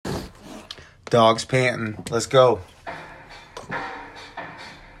Dog's panting. Let's go.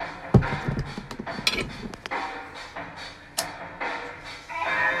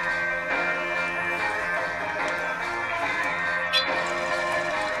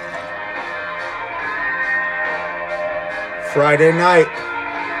 Friday night.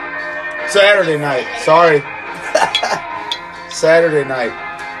 Saturday night. Sorry. Saturday night.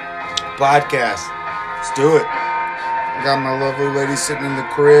 Podcast. Let's do it. I got my lovely lady sitting in the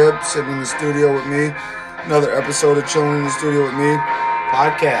crib, sitting in the studio with me. Another episode of Chilling in the Studio with me.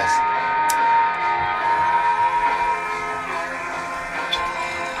 Podcast.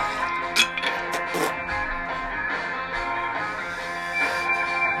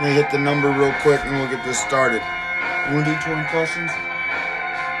 Let me hit the number real quick and we'll get this started. You want to do 20 questions?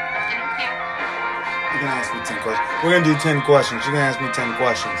 I don't care. You're going to ask me 10 questions. We're going to do 10 questions. You're going to ask me 10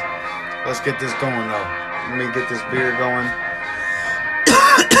 questions. Let's get this going, though. Let me get this beer going.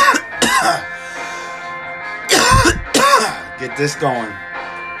 Get this going.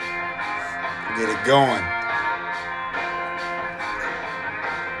 Get it going.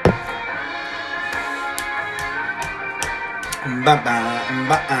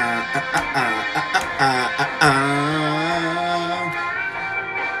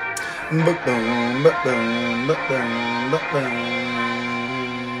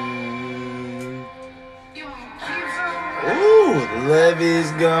 Ooh, the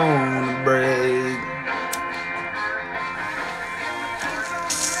levee's gonna break.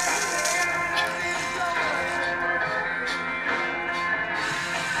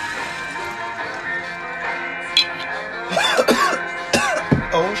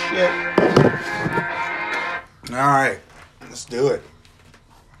 Oh shit. Alright, let's do it.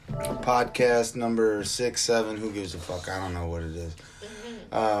 Podcast number 6, 7, who gives a fuck? I don't know what it is.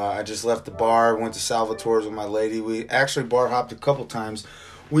 I just left the bar, went to Salvatore's with my lady. We actually bar hopped a couple times.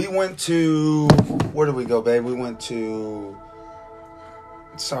 We went to, where did we go, babe? We went to,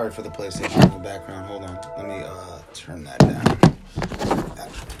 sorry for the PlayStation in the background. Hold on. Let me turn that down.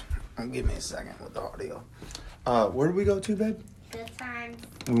 Give me a second with the audio. Where did we go to, babe? Good times.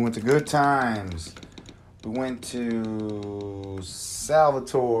 We went to Good Times. We went to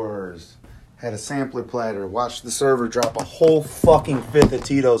Salvatore's. Had a sampler platter. Watched the server drop a whole fucking fifth of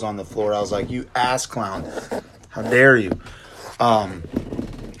Tito's on the floor. I was like, you ass clown. How dare you?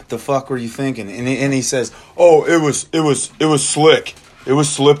 The fuck were you thinking? And he says, oh, it was slick. It was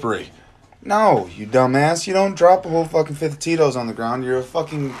slippery. No, you dumbass. You don't drop a whole fucking fifth of Tito's on the ground. You're a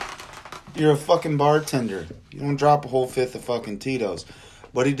fucking bartender. You don't drop a whole fifth of fucking Tito's.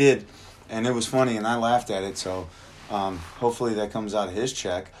 But he did. And it was funny, and I laughed at it, so hopefully that comes out of his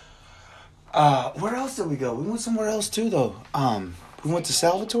check. Where else did we go? We went somewhere else, too, though. We went to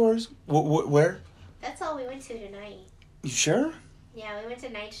Salvatore's? Where? That's all we went to tonight. You sure? Yeah, we went to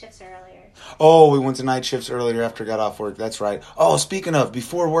night shifts earlier. Oh, we went to night shifts earlier after I got off work. That's right. Oh, speaking of,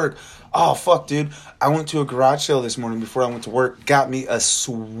 before work. Oh, fuck, dude. I went to a garage sale this morning before I went to work. Got me a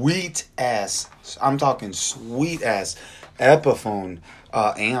sweet-ass, I'm talking sweet-ass Epiphone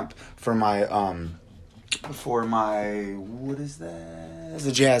amp for my, what is that? It's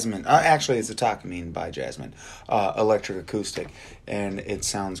a Jasmine. Actually, it's a Takamine by Jasmine. Electric acoustic. And it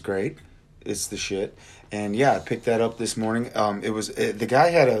sounds great. It's the shit. And yeah, I picked that up this morning. The guy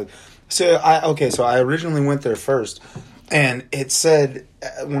had so I originally went there first. And it said,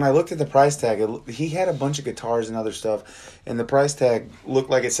 when I looked at the price tag, he had a bunch of guitars and other stuff. And the price tag looked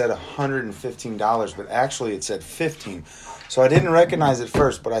like it said $115, but actually it said $15. So I didn't recognize it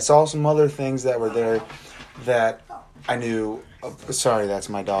first, but I saw some other things that were there that I knew. Sorry, that's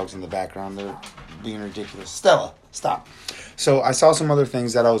my dogs in the background. They're being ridiculous. Stella, stop. So I saw some other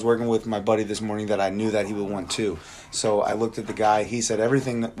things that I was working with my buddy this morning that I knew that he would want too. So I looked at the guy. He said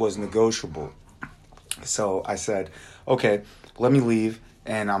everything was negotiable. So I said, okay, let me leave,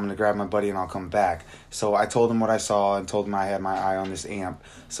 and I'm going to grab my buddy, and I'll come back. So I told him what I saw and told him I had my eye on this amp.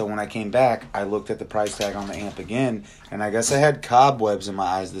 So when I came back, I looked at the price tag on the amp again, and I guess I had cobwebs in my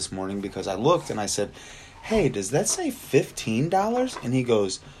eyes this morning because I looked, and I said, hey, does that say $15? And he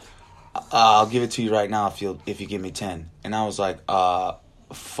goes, I'll give it to you right now if you give me 10. And I was like,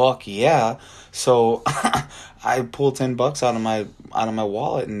 fuck yeah. So I pulled $10 out of my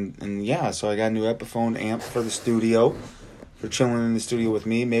wallet and yeah, so I got a new Epiphone amp for the studio, for chilling in the studio with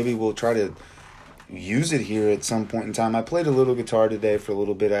me. Maybe we'll try to use it here at some point in time. I played a little guitar today for a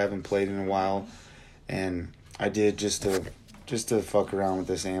little bit. I haven't played in a while, and I did just to fuck around with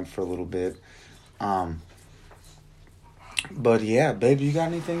this amp for a little bit. But yeah, baby, you got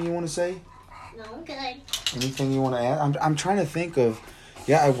anything you want to say? No, I'm good. Anything you want to add? I'm trying to think of.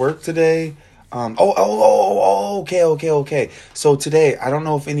 Yeah, I worked today. Okay. So today, I don't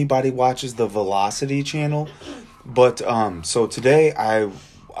know if anybody watches the Velocity channel, but so today I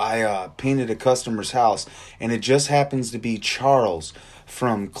painted a customer's house, and it just happens to be Charles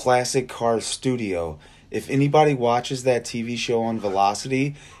from Classic Car Studio. If anybody watches that TV show on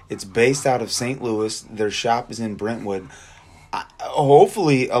Velocity, it's based out of St. Louis. Their shop is in Brentwood.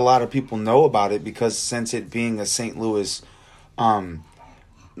 Hopefully, a lot of people know about it because since it being a St. Louis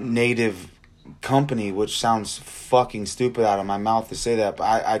native company, which sounds fucking stupid out of my mouth to say that,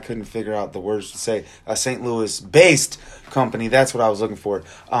 but I couldn't figure out the words to say. A St. Louis based company, that's what I was looking for.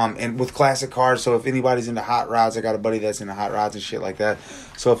 And with classic cars, so if anybody's into hot rods, I got a buddy that's into hot rods and shit like that.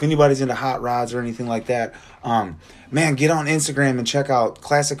 So if anybody's into hot rods or anything like that, man, get on Instagram and check out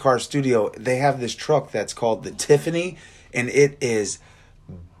Classic Car Studio. They have this truck that's called the Tiffany, and it is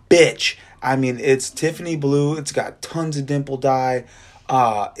bitch. I mean, it's Tiffany blue. It's got tons of dimple dye.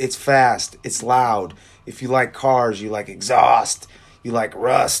 It's fast. It's loud. If you like cars, you like exhaust, you like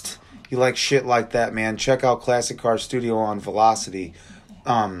rust, you like shit like that, man, check out Classic Car Studio on Velocity.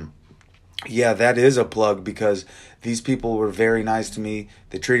 Yeah, that is a plug because these people were very nice to me.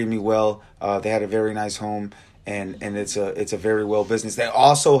 They treated me well. They had a very nice home, and it's a very well business. They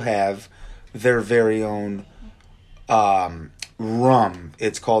also have their very own rum.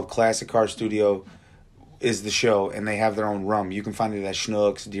 It's called Classic Car Studio is the show, and they have their own rum. You can find it at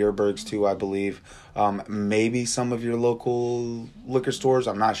Schnucks, Deerbergs too, I believe. Maybe some of your local liquor stores.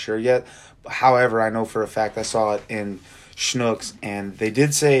 I'm not sure yet. However, I know for a fact I saw it in Schnucks, and they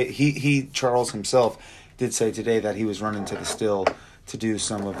did say, Charles himself, did say today that he was running to the still to do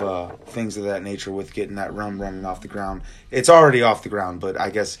some of things of that nature with getting that rum running off the ground. It's already off the ground, but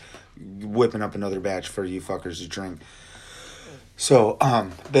I guess whipping up another batch for you fuckers to drink. So,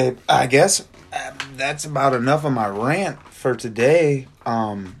 babe, I guess that's about enough of my rant for today.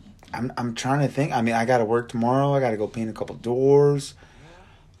 I'm trying to think. I mean, I got to work tomorrow. I got to go paint a couple doors.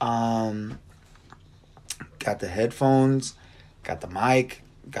 Got the headphones. Got the mic.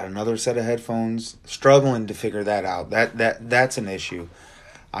 Got another set of headphones. Struggling to figure that out. That's an issue.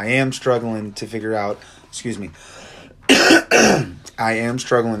 I am struggling to figure out. Excuse me. I am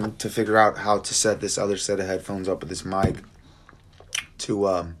struggling to figure out how to set this other set of headphones up with this mic to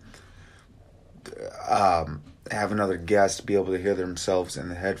have another guest be able to hear themselves in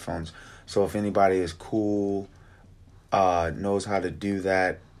the headphones. So if anybody is cool, knows how to do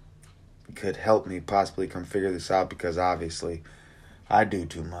that, could help me possibly come figure this out, because obviously I do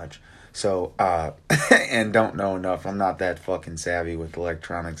too much. So, and don't know enough. I'm not that fucking savvy with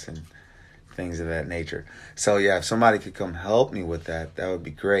electronics and things of that nature. So yeah, if somebody could come help me with that, that would be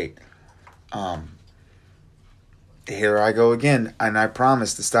great. Here I go again, and I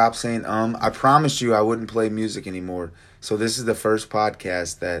promised to stop saying I promised you I wouldn't play music anymore. So this is the first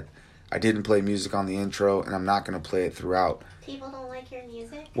podcast that I didn't play music on the intro, and I'm not going to play it throughout. People don't like your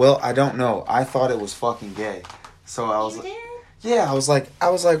music? Well, I don't know. I thought it was fucking gay. So I was You did? yeah, I was like,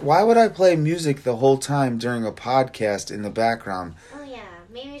 why would I play music the whole time during a podcast in the background? Oh yeah,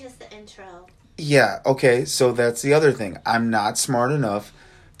 maybe just the intro. Yeah, okay, so that's the other thing. I'm not smart enough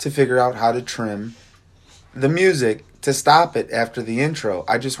to figure out how to trim the music to stop it after the intro.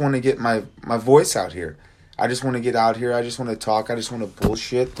 I just want to get my voice out here. I just want to get out here. I just want to talk. I just want to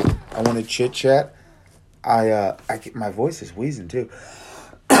bullshit. I want to chit chat. My voice is wheezing too.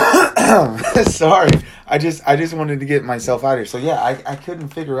 Sorry. I just wanted to get myself out here. So yeah, I couldn't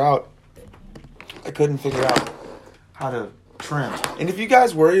figure out how to trim. And if you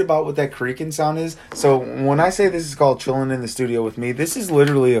guys worried about what that creaking sound is, so when I say this is called chilling in the studio with me, this is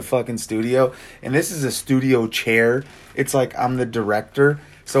literally a fucking studio, and this is a studio chair. It's like I'm the director.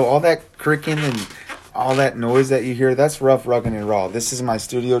 So all that creaking and all that noise that you hear, that's rough, rugged, and raw. This is my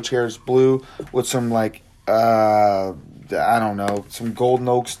studio chair. It's blue with some like I don't know, some golden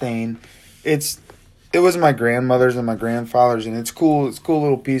oak stain. It was my grandmother's and my grandfather's, and it's cool. It's a cool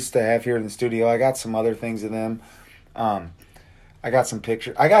little piece to have here in the studio. I got some other things of them. I got some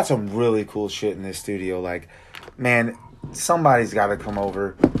pictures. I got some really cool shit in this studio. Like, man, somebody's got to come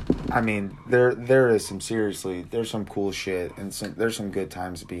over. I mean, there is some, seriously, there's some cool shit, and there's some good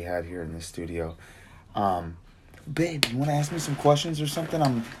times to be had here in this studio. Babe, you want to ask me some questions or something?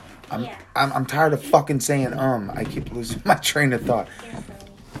 I'm tired of fucking saying I keep losing my train of thought.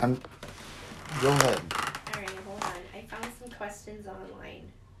 Go ahead. Alright, hold on. I found some questions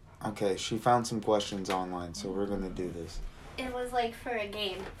online. Okay, she found some questions online, so we're gonna do this. It was like for a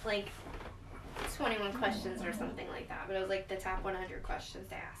game, like 21 questions or something like that. But it was like the top 100 questions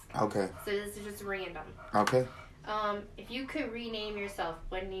to ask. Okay. So this is just random. Okay. If you could rename yourself,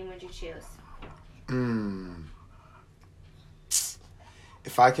 what name would you choose?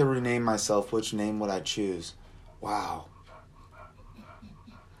 If I could rename myself, which name would I choose? Wow.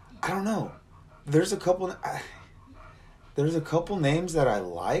 I don't know. There's a couple names that I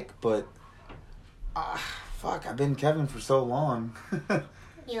like, but fuck, I've been Kevin for so long. I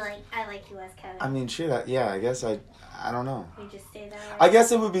like you as Kevin. I mean, shit. I guess I don't know. You just say that. I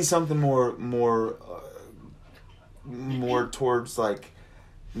guess it would be something more towards like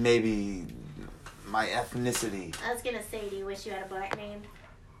maybe my ethnicity. I was gonna say, do you wish you had a black name?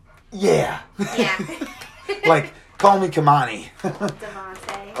 Yeah. Yeah. Like, call me Kamani.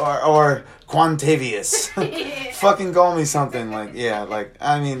 Devontae. or Quantavious. Fucking call me something like, yeah, like,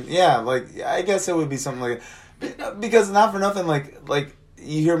 I mean, yeah, like, I guess it would be something like, because not for nothing, like,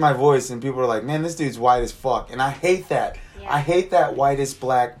 you hear my voice and people are like, man, this dude's white as fuck. And I hate that. Yeah. I hate that whitest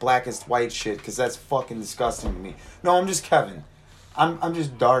black, blackest white shit, because that's fucking disgusting to me. No, I'm just Kevin. I'm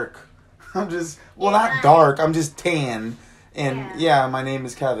just dark. I'm just, well, not dark, I'm just tan. And yeah, my name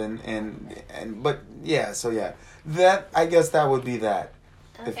is Kevin, but yeah, so yeah, that, I guess that would be that.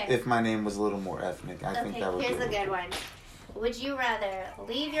 Okay. If my name was a little more ethnic, I think that would be. Here's a good one. Would you rather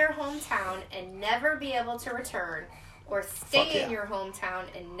leave your hometown and never be able to return, or stay in your hometown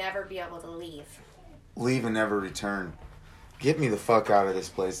and never be able to leave? Leave and never return. Get me the fuck out of this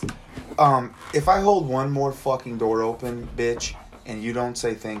place. If I hold one more fucking door open, bitch, and you don't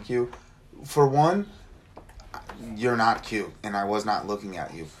say thank you, for one, you're not cute, and I was not looking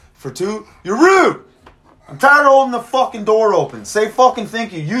at you. For two, you're rude! I'm tired of holding the fucking door open. Say fucking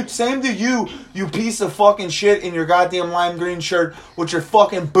thank you. Same to you, you piece of fucking shit in your goddamn lime green shirt with your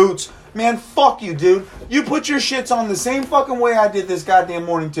fucking boots. Man, fuck you, dude. You put your shits on the same fucking way I did this goddamn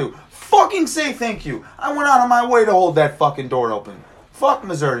morning, too. Fucking say thank you. I went out of my way to hold that fucking door open. Fuck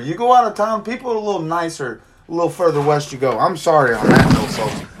Missouri. You go out of town, people are a little nicer, a little further west you go. I'm sorry on that note,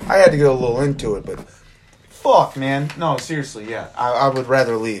 folks. I had to get a little into it, but fuck, man. No, seriously, yeah. I would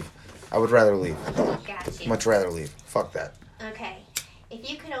rather leave. I would rather leave. Gotcha. Much rather leave. Fuck that. Okay. If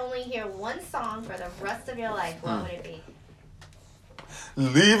you could only hear one song for the rest of your life, what would it be?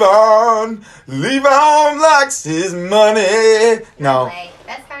 Leavon likes his money. No.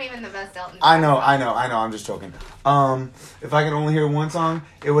 That's not even the best Elton John I know. I'm just joking. If I could only hear one song,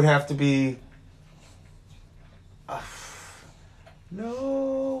 it would have to be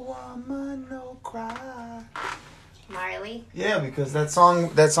No Woman, No Cry. Marley? Yeah, because that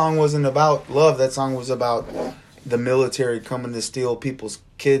song wasn't about love. That song was about the military coming to steal people's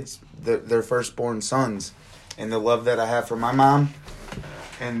kids, their firstborn sons, and the love that I have for my mom.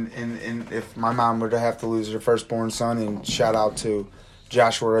 And if my mom were to have to lose her firstborn son, and shout out to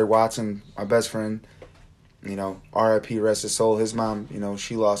Joshua Ray Watson, my best friend, R.I.P. rest his soul. His mom,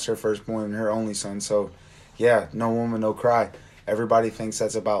 she lost her firstborn and her only son. So, yeah, No Woman, No Cry. Everybody thinks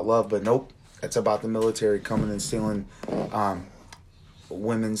that's about love, but nope. It's about the military coming and stealing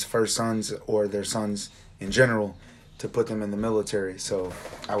women's first sons or their sons in general to put them in the military. So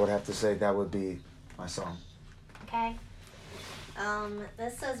I would have to say that would be my song. Okay.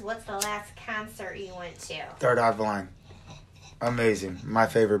 This says, what's the last concert you went to? Third Eye Blind. Amazing. My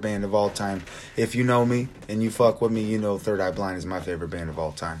favorite band of all time. If you know me and you fuck with me, you know Third Eye Blind is my favorite band of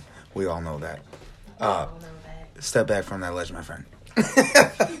all time. We all know that. We all know that. Step back from that ledge, my friend.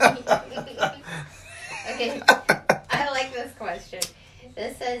 Okay, I like this question.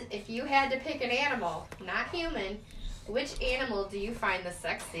 This says, if you had to pick an animal, not human, which animal do you find the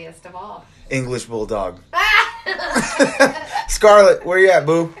sexiest of all? English Bulldog. Scarlett, where you at,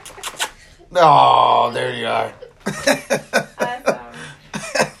 boo? Oh, there you are. Awesome.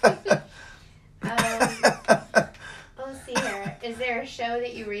 Let's see here. Is there a show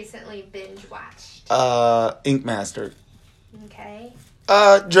that you recently binge watched? Ink Master. Okay.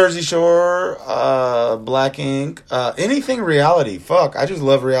 Jersey Shore, Black Ink, anything reality. Fuck, I just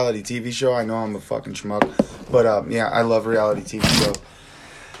love reality TV show. I know I'm a fucking schmuck, but yeah, I love reality TV show.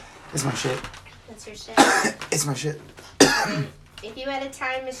 It's my shit. That's your shit. It's my shit. If you had a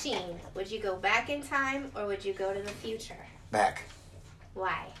time machine, would you go back in time or would you go to the future? Back.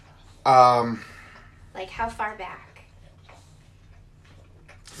 Why? Like how far back?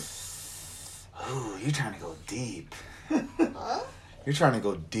 Ooh, you're trying to go deep. Huh? You're trying to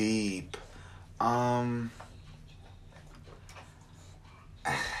go deep.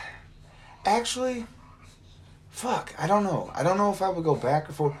 Actually, fuck, I don't know. I don't know if I would go back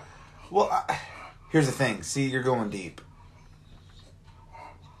or forward. Well, here's the thing. See, you're going deep.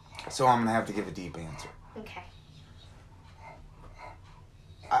 So I'm going to have to give a deep answer. Okay.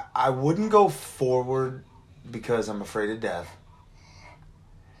 I wouldn't go forward because I'm afraid of death.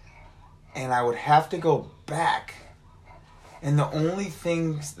 And I would have to go back. And the only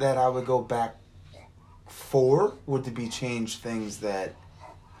things that I would go back for would be change things that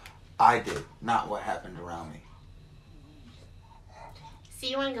I did, not what happened around me. So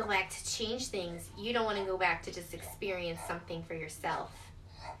you want to go back to change things. You don't want to go back to just experience something for yourself.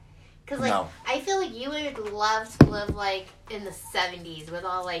 Because, like, No. I feel like you would love to live, like, in the 70s with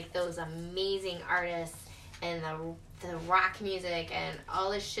all, like, those amazing artists and the rock music and all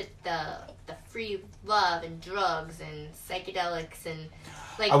this shit, the free love and drugs and psychedelics and,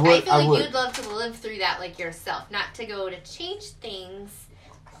 like, I feel like you'd love to live through that, like, yourself. Not to go to change things,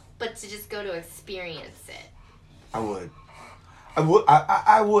 but to just go to experience it. I would. Like,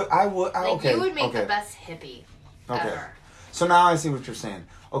 you would make the best hippie ever. So now I see what you're saying.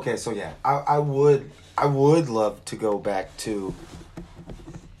 Okay, so yeah, I would love to go back to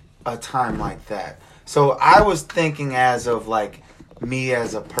a time like that. So I was thinking as of like me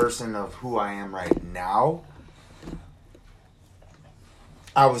as a person of who I am right now.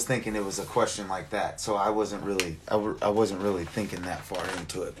 I was thinking it was a question like that. So I wasn't really thinking that far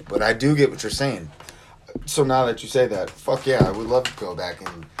into it. But I do get what you're saying. So now that you say that, fuck yeah, I would love to go back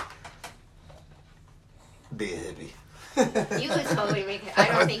and be a hippie. You would totally make it. I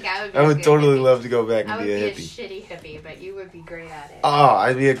don't think I would be I would totally hippie. love to go back and be a hippie. I would be a shitty hippie, but you would be great at it. Oh,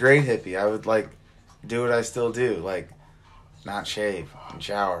 I'd be a great hippie. I would, like, do what I still do. Like, not shave and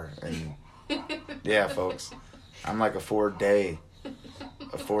shower. And, yeah, folks. I'm like a 4-dayer.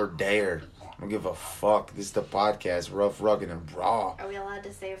 I don't give a fuck. This is the podcast, rough, rugged, and raw. Are we allowed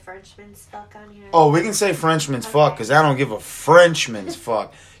to say Frenchman's fuck on here? Oh, we can say Frenchman's fuck, because I don't give a Frenchman's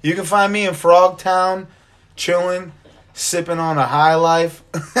fuck. You can find me in Frogtown, chilling, sipping on a high life.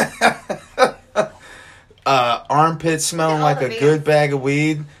 Armpit smelling like a good bag of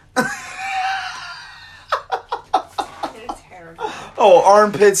weed. It's terrible. Oh,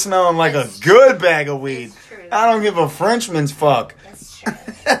 armpit smelling like a good bag of weed. It's true. I don't give a Frenchman's fuck. That's true.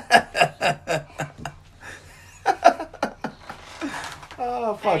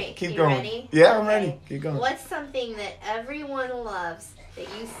 Oh, fuck. Right, Keep you going. ready? Yeah, I'm Okay. ready. Keep going. What's something that everyone loves that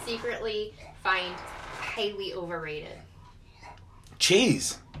you secretly find highly overrated?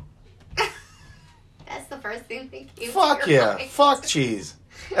 Cheese. That's the first thing that came Fuck to your yeah. mind. Fuck cheese.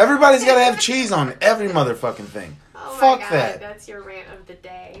 Everybody's got to have cheese on every motherfucking thing. Oh Fuck my God, that. That's your rant of the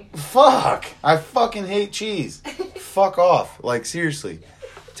day. Fuck. I fucking hate cheese. Fuck off. Like, seriously.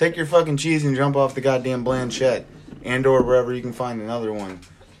 Take your fucking cheese and jump off the goddamn Blanchette. And or wherever you can find another one.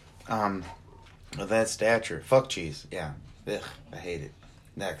 Of that stature. Fuck cheese. Yeah. Ugh. I hate it.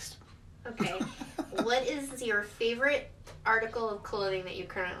 Next. Okay. What is your favorite article of clothing that you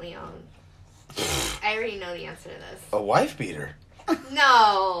currently own? I already know the answer to this. A wife beater.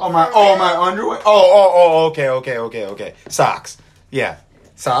 No. Oh my underwear. Okay. Socks. Yeah.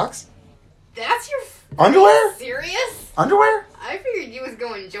 Socks? That's your Underwear? Serious? Underwear? I figured you was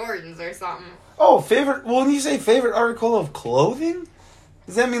going Jordans or something. Oh, favorite. Well, when you say favorite article of clothing,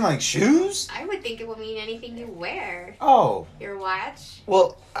 does that mean like shoes? I would think it would mean anything you wear. Oh, Your watch.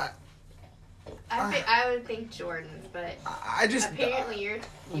 well, I would think Jordans, but I just. apparently you're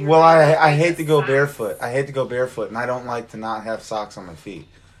Well, I wearing hate to go socks. barefoot. I hate to go barefoot, and I don't like to not have socks on my feet.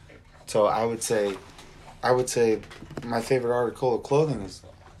 So I would say my favorite article of clothing is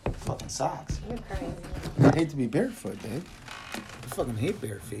fucking socks. You're crazy. I hate to be barefoot, babe. I fucking hate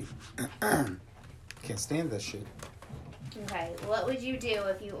bare feet. Can't stand that shit. Okay, what would you do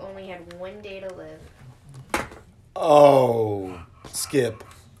if you only had one day to live? Oh, skip.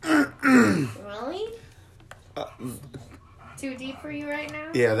 Really? Too deep for you right now?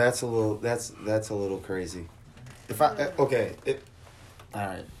 Yeah, that's a little crazy. If I okay, all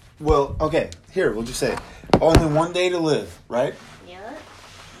right. Well, okay. Here, we'll just say only one day to live, right? Yeah.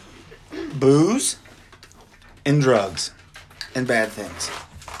 Booze and drugs and bad things.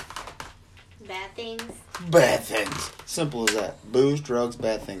 Bad things. Bad things. Simple as that. Booze, drugs,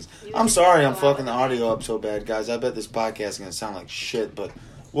 bad things. You I'm just sorry go I'm out fucking the with audio up so bad, guys. I bet this podcast is going to sound like shit, but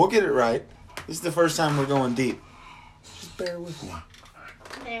we'll get it right. This is the first time we're going deep. Just bear with me.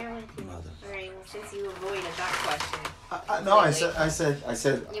 There with you. Mother. Alright, well, since you avoided that question. No, I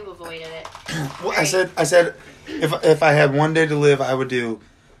said. You avoided it. Well, I said, if I had one day to live, I would do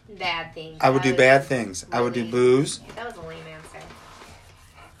Bad things. I would do bad things. I would do booze. That was a lame answer.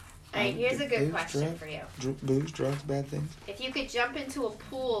 Alright, here's a good question for you. Booze, drugs, bad things. If you could jump into a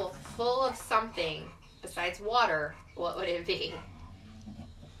pool full of something besides water, what would it be?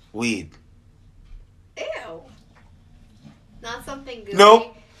 Weed. Ew. Not something gooey.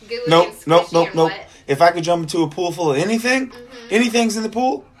 Nope. Gooey Nope. and Nope. squishy Nope. and Nope. wet. If I could jump into a pool full of anything, anything's in the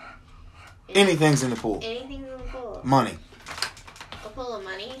pool. Yeah. Anything's in the pool. Anything in the pool. Money. A pool of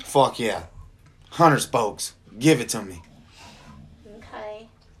money? Fuck yeah. 100 spokes. Give it to me. Okay.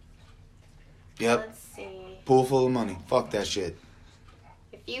 Yep. Let's see. Pool full of money. Fuck that shit.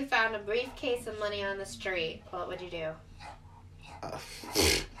 If If you found a briefcase of money on the street, what would you do?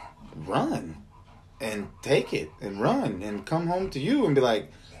 Run. And take it. And run. And come home to you and be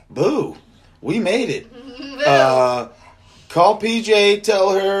like, boo, we made it. Call PJ, tell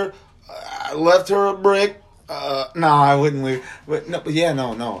her I left her a brick. No, I wouldn't leave. But no.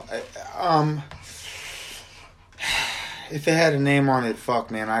 If it had a name on it, fuck,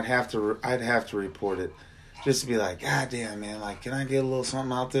 man, I'd have to report it. Just to be like, God damn, man, like, can I get a little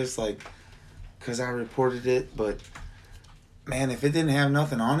something out this? Like, because I reported it. But, man, if it didn't have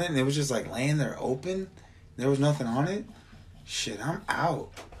nothing on it and it was just, like, laying there open, there was nothing on it, shit, I'm out.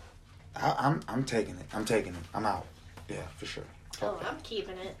 I'm taking it. I'm out. Yeah, for sure. Oh, I'm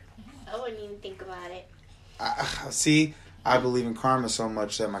keeping it. I wouldn't even think about it. See, I believe in karma so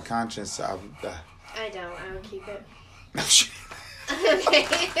much that my conscience... I don't. I would keep it.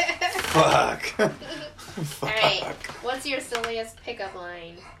 Okay. Fuck. Alright, what's your silliest pickup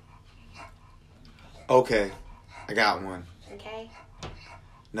line? Okay, I got one. Okay.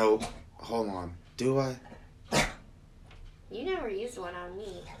 Nope. Hold on. Do I? You never used one on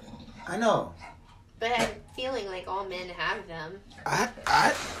me. I know. But I'm feeling like all men have them.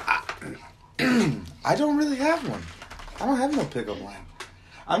 I don't really have one. I don't have no pickup line.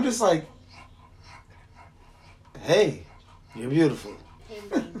 I'm just like, hey, you're beautiful. Hey,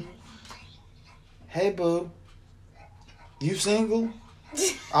 baby. Hey, boo. You single?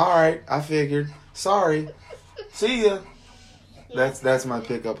 Alright, I figured. Sorry. See ya. That's my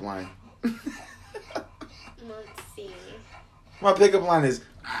pickup line. Let's see. My pickup line is...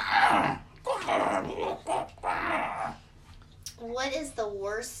 What is the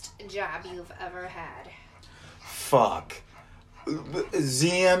worst job you've ever had? Fuck.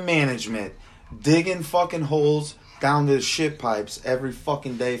 ZM management. Digging fucking holes down to shit pipes every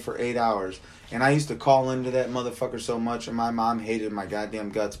fucking day for 8 hours. And I used to call into that motherfucker so much, and my mom hated my goddamn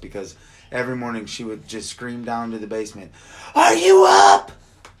guts because every morning she would just scream down to the basement, "Are you up?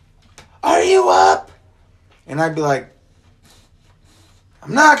 Are you up?" And I'd be like,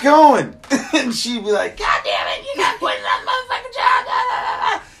 "I'm not going." And she'd be like, "God damn it, you got quitting that motherfucking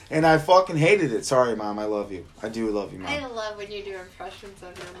job." And I fucking hated it. Sorry, Mom, I love you. I do love you, Mom. I love when you do impressions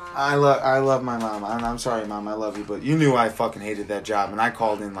of your mom. I love my mom. I'm sorry, Mom, I love you, but you knew I fucking hated that job, and I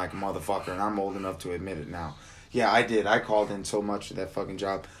called in like a motherfucker, and I'm old enough to admit it now. Yeah, I did. I called in so much to that fucking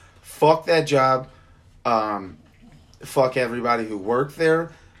job. Fuck that job. Fuck everybody who worked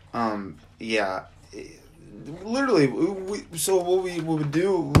there. Yeah. Literally, what we would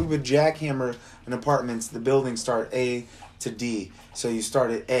do, we would jackhammer an apartments. The buildings start A to D. So you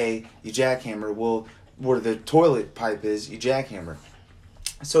start at A, you jackhammer. Well, where the toilet pipe is, you jackhammer.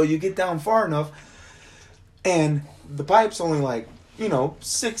 So you get down far enough, and the pipe's only like,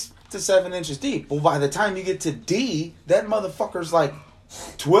 6 to 7 inches deep. Well, by the time you get to D, that motherfucker's like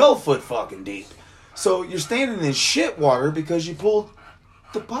 12 foot fucking deep. So you're standing in shit water because you pulled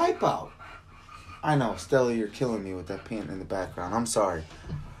the pipe out. I know, Stella, you're killing me with that paint in the background. I'm sorry.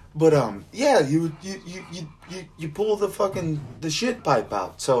 But yeah, you pull the shit pipe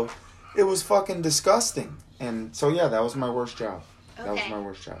out. So it was fucking disgusting. And so yeah, that was my worst job. Okay. That was my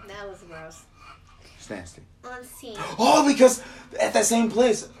worst job. That was gross. It's nasty. Let's see. Oh, because at that same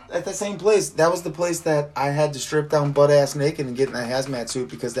place, that was the place that I had to strip down butt ass naked and get in a hazmat suit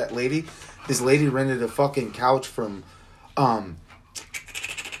because this lady rented a fucking couch from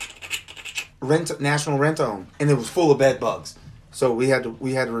National Rent-A-Own, and it was full of bed bugs. So we had to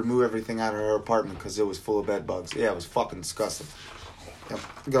remove everything out of her apartment because it was full of bed bugs. Yeah, it was fucking disgusting. Yep.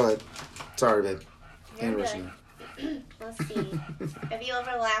 Go ahead. Sorry, babe. You're good. Let's see. Have you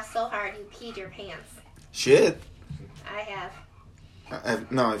ever laughed so hard you peed your pants? Shit. I have.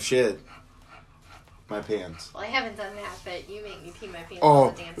 I've shit my pants. Well, I haven't done that, but you make me pee my pants Oh,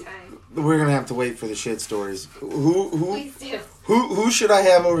 all the damn time. We're gonna have to wait for the shit stories. Please do. Who should I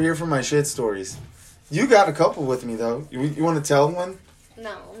have over here for my shit stories? You got a couple with me though. You want to tell one?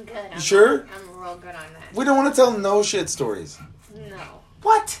 No, I'm good. You sure? I'm real good on that. We don't want to tell no shit stories. No.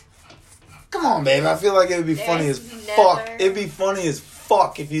 What? Come on, babe. I feel like it would be funny as fuck. It'd be funny as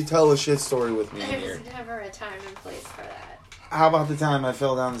fuck if you tell a shit story with me in here. There's never a time and place for that. How about the time I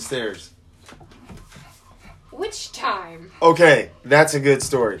fell down the stairs? Which time? Okay, that's a good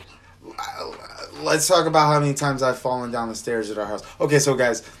story. Let's talk about how many times I've fallen down the stairs at our house. Okay, so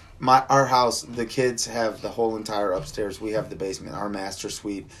guys, our house, the kids have the whole entire upstairs. We have the basement, our master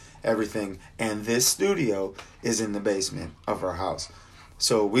suite, everything. And this studio is in the basement of our house.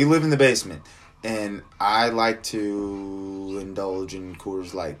 So we live in the basement. And I like to indulge in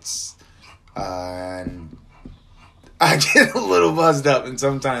Coors Lights. And I get a little buzzed up, and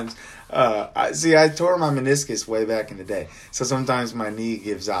sometimes, I tore my meniscus way back in the day, so sometimes my knee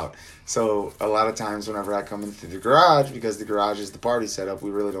gives out. So a lot of times whenever I come into the garage, because the garage is the party setup, we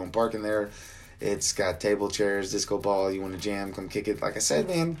really don't park in there. It's got table chairs, disco ball, you want to jam, come kick it. Like I said,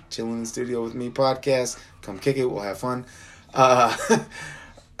 man, chill in the studio with me podcast, come kick it, we'll have fun.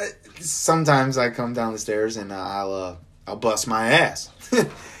 Sometimes I come down the stairs and I'll bust my ass.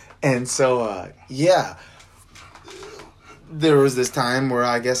 And so, yeah. There was this time where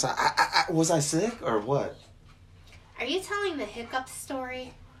I guess was I sick or what? Are you telling the hiccup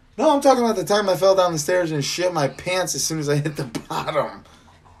story? No, I'm talking about the time I fell down the stairs and shit my pants as soon as I hit the bottom.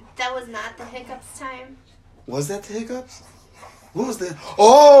 That was not the hiccups time? Was that the hiccups? What was the...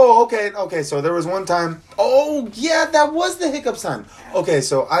 Oh, okay. So there was one time... Oh, yeah, that was the hiccups time. Okay,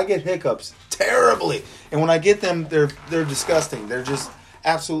 so I get hiccups terribly. And when I get them, they're disgusting. They're just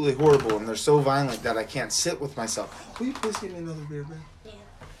absolutely horrible. And they're so violent that I can't sit with myself. Will you please give me another beer, man? Yeah.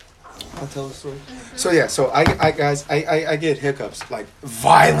 I'll tell the story. Mm-hmm. So, yeah. So, I get hiccups, like,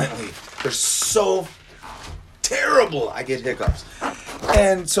 violently. They're so terrible. I get hiccups.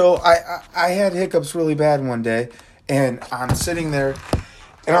 And so I had hiccups really bad one day. And I'm sitting there,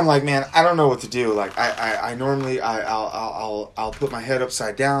 and I'm like, man, I don't know what to do. Like, I normally I'll put my head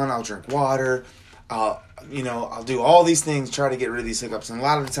upside down. I'll drink water. I'll do all these things, try to get rid of these hiccups. And a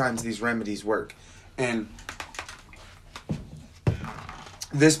lot of the times, these remedies work. And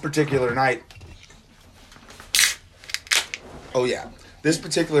this particular night,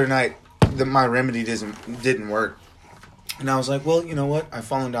 my remedy didn't work. And I was like, well, you know what? I've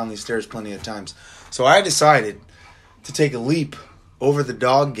fallen down these stairs plenty of times. So I decided to take a leap over the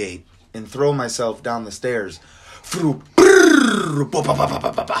dog gate and throw myself down the stairs.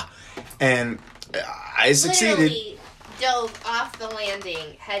 And I succeeded. Literally dove off the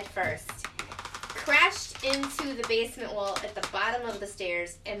landing head first, crashed into the basement wall at the bottom of the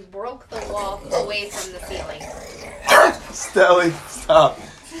stairs, and broke the wall away from the ceiling. Stelly, stop.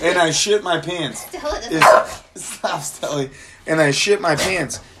 And I shit my pants. Stop, Stelly. And I shit my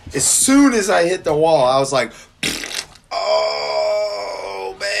pants. As soon as I hit the wall, I was like,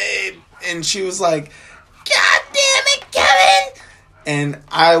 oh, babe. And she was like, God damn it, Kevin. And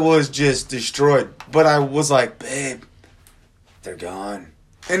I was just destroyed. But I was like, babe, they're gone.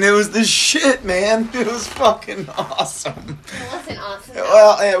 And it was the shit, man. It was fucking awesome. It wasn't awesome.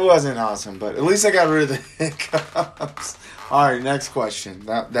 Well, it wasn't awesome, but at least I got rid of the hiccups. All right, next question.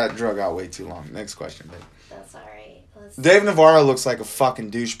 That drug out way too long. Next question, babe. That's all right. Dave Navarro looks like a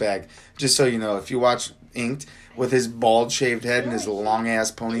fucking douchebag. Just so you know, if you watch Inked with his bald shaved head and his long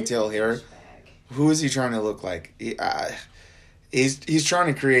ass ponytail hair, who is he trying to look like? He's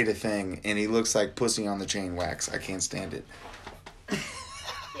trying to create a thing, and he looks like pussy on the chain wax. I can't stand it.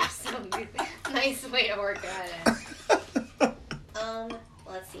 You're so good. Nice way to work at it.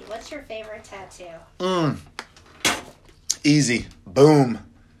 Let's see. What's your favorite tattoo? Easy. Boom.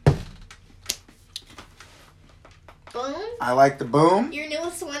 Boom? I like the boom. Your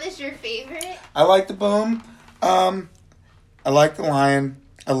newest one is your favorite? I like the boom. I like the lion.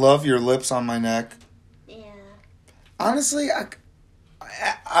 I love your lips on my neck. Yeah. Honestly,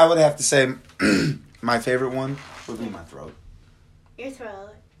 I would have to say my favorite one would be my throat. Your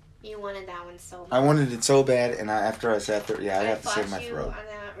throat. You wanted that one so bad. I wanted it so bad, and after I sat there, I'd have to say my throat. I fought you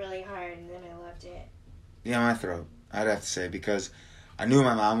on that really hard, and then I loved it. Yeah, my throat. I'd have to say, because I knew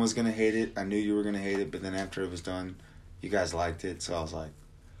my mom was going to hate it. I knew you were going to hate it, but then after it was done, you guys liked it, so I was like,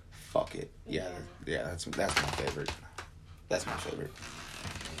 fuck it. Yeah, that's my favorite. That's my favorite.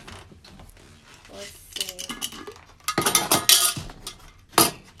 Let's see.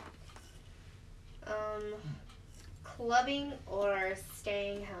 Clubbing or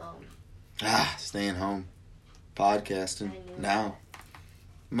staying home? Staying home. Podcasting. Now.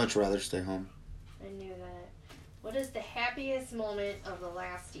 Much rather stay home. I knew that. What is the happiest moment of the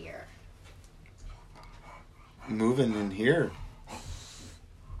last year? Moving in here.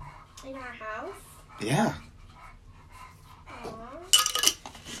 In our house? Yeah.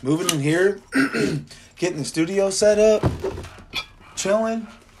 Aww. Moving in here. Getting the studio set up. Chilling.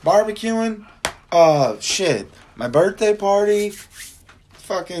 Barbecuing. Shit. My birthday party.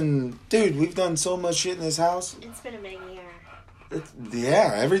 Fucking... Dude, we've done so much shit in this house. It's been a big year.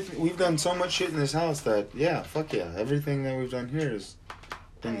 Everything. We've done so much shit in this house that, fuck yeah. Everything that we've done here has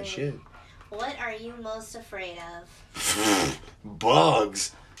been the shit. What are you most afraid of?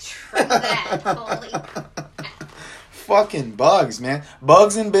 Bugs. True that. Holy crap. Fucking bugs, man.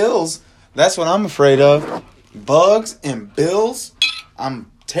 Bugs and bills. That's what I'm afraid of. Bugs and bills.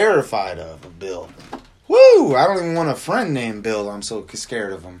 I'm terrified of a bill. Woo! I don't even want a friend named Bill. I'm so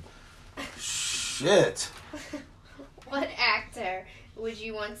scared of him. Shit. What actor would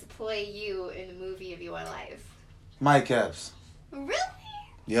you want to play you in a movie of your life? Mike Epps. Really?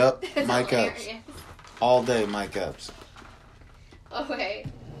 Yep, That's Mike Epps. hilarious. All day, Mike Epps. Okay.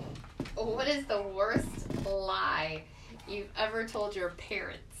 What is the worst lie you've ever told your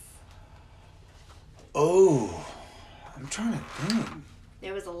parents? Oh, I'm trying to think.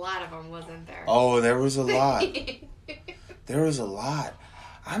 There was a lot of them, wasn't there? Oh, there was a lot. There was a lot.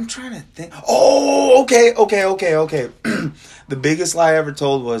 I'm trying to think. Oh, okay. The biggest lie I ever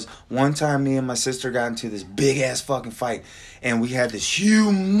told was one time me and my sister got into this big ass fucking fight, and we had this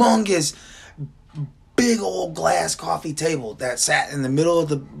humongous, big old glass coffee table that sat in the middle of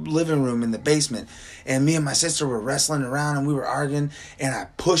the living room in the basement, and me and my sister were wrestling around and we were arguing, and I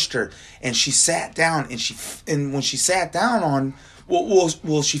pushed her and she sat down, and when she sat down on,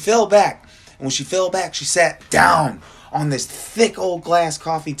 she fell back, and when she fell back she sat down on this thick old glass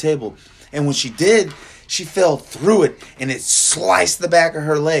coffee table, and when she did, she fell through it and it sliced the back of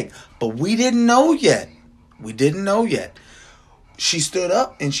her leg, but we didn't know yet. She stood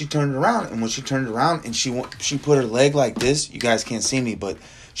up and she turned around, and when she turned around and she put her leg like this. You guys can't see me, but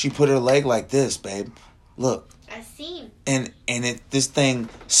she put her leg like this, babe. Look. I seen. And this thing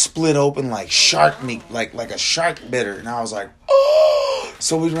split open like shark meat, like a shark bit her, and I was like, oh!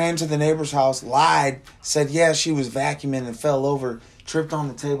 So we ran to the neighbor's house, lied, said yeah she was vacuuming and fell over, tripped on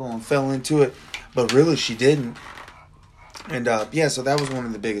the table and fell into it, but really she didn't. And so that was one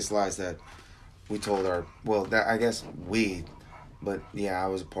of the biggest lies that we told our. Well, that I guess we. But yeah, I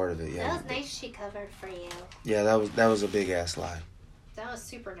was a part of it. Yeah, That was nice she covered for you. Yeah, that was a big ass lie. That was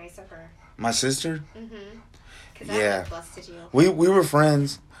super nice of her. My sister? Mm-hmm. Because I Yeah. would have busted you. We were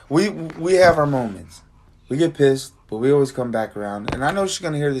friends. We have our moments. We get pissed, but we always come back around. And I know she's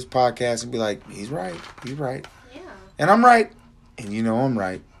gonna hear this podcast and be like, he's right. Yeah. And I'm right. And you know I'm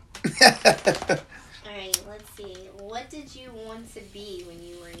right. Alright, let's see. What did you want to be when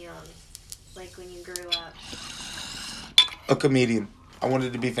you were young? Like when you grew up? A comedian. I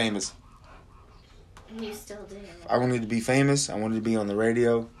wanted to be famous. You still do. I wanted to be famous. I wanted to be on the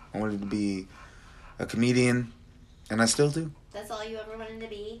radio. I wanted to be a comedian. And I still do. That's all you ever wanted to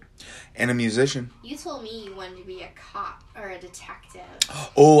be? And a musician. You told me you wanted to be a cop or a detective.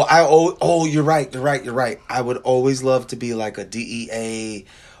 Oh, you're right. I would always love to be like a DEA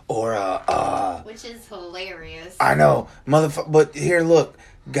or which is hilarious. I know, motherfucker. But here, look.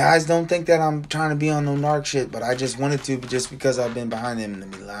 Guys, don't think that I'm trying to be on no narc shit, but I just wanted to just because I've been behind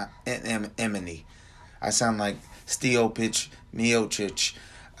enemy. I sound like Stiopich Miocic.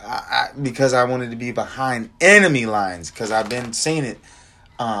 Because I wanted to be behind enemy lines, because I've been seeing it.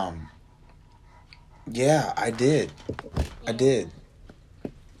 Yeah, I did. I did.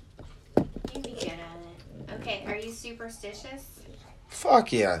 You'd be good at it. Okay, are you superstitious?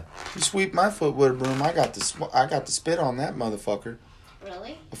 Fuck yeah. You sweep my foot with a broom, I got to spit on that motherfucker.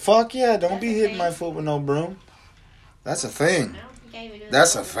 Really? Fuck yeah, don't That's be a hitting thing? my foot with no broom. That's a thing. I don't think I even knew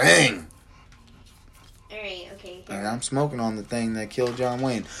That's that a was thing. Alright, okay. And I'm smoking on the thing that killed John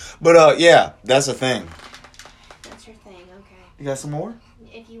Wayne. But yeah, that's a thing. That's your thing, okay. You got some more?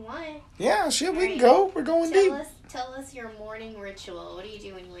 If you want, Yeah, shit, we can Alright. go. We're going deep. tell us your morning ritual. What do you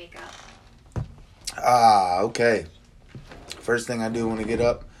do when you wake up? Okay. First thing I do when I get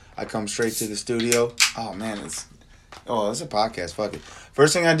up, I come straight to the studio. Oh man, it's a podcast. Fuck it.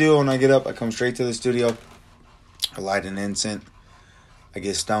 First thing I do when I get up, I come straight to the studio. I light an incense. I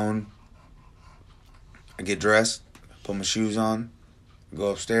get stoned. I get dressed. Put my shoes on. Go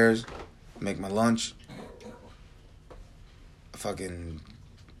upstairs. Make my lunch. Fucking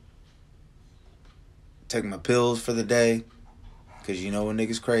take my pills for the day, cause you know a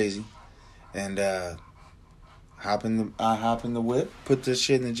nigga's crazy, and hop in the whip, put this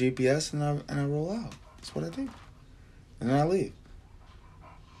shit in the GPS, and I roll out. That's what I do, and then I leave.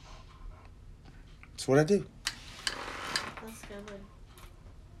 That's what I do. That's a good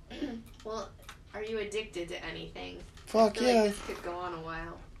one. Well, are you addicted to anything? Fuck I feel yeah. like this could go on a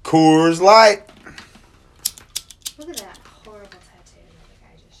while. Coors Light. Look at that horrible tattoo that the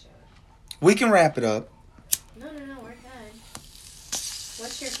guy just showed. We can wrap it up. No, we're good.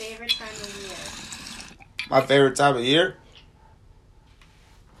 What's your favorite time of year? My favorite time of year?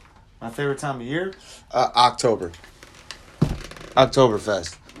 October.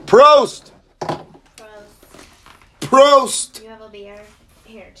 Oktoberfest. Prost! Prost! Do you have a beer?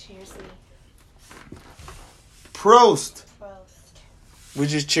 Here, cheers me. Prost! Prost. We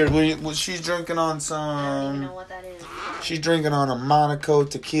just cheered. She's drinking on I don't even know some. what that is. She's drinking on a Monaco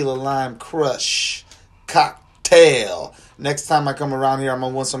Tequila Lime Crush cocktail. Next time I come around here, I'm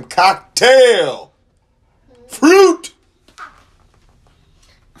gonna want some cocktail fruit.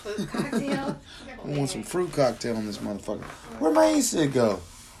 Fruit cocktail? I want some fruit cocktail in this motherfucker. Where'd my e-cig go?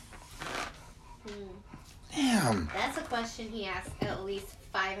 Damn. That's a question he asks at least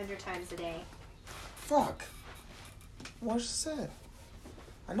 500 times a day. Fuck. What's she said?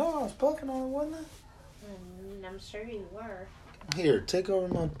 I know I was poking on it, wasn't I? I'm sure you were. Here, take over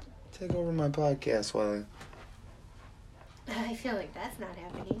my podcast while I feel like that's not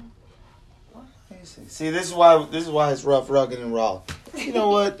happening. See, this is why it's rough, rugged, and raw. You know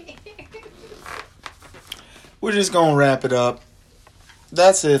what? We're just gonna wrap it up.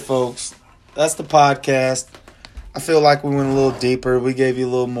 That's it, folks. That's the podcast. I feel like we went a little deeper. We gave you a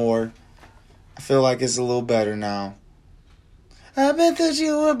little more. I feel like it's a little better now. I bet that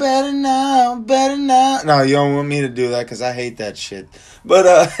you were better now, better now. No, you don't want me to do that because I hate that shit. But,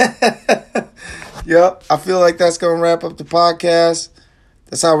 yep, I feel like that's going to wrap up the podcast.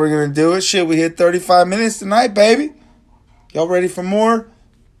 That's how we're going to do it. Shit, we hit 35 minutes tonight, baby. Y'all ready for more?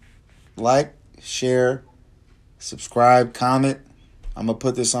 Like, share, subscribe, comment. I'm going to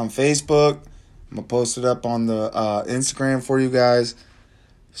put this on Facebook. I'm going to post it up on the Instagram for you guys.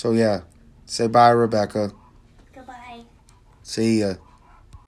 So, yeah. Say bye, Rebecca. Goodbye. See ya.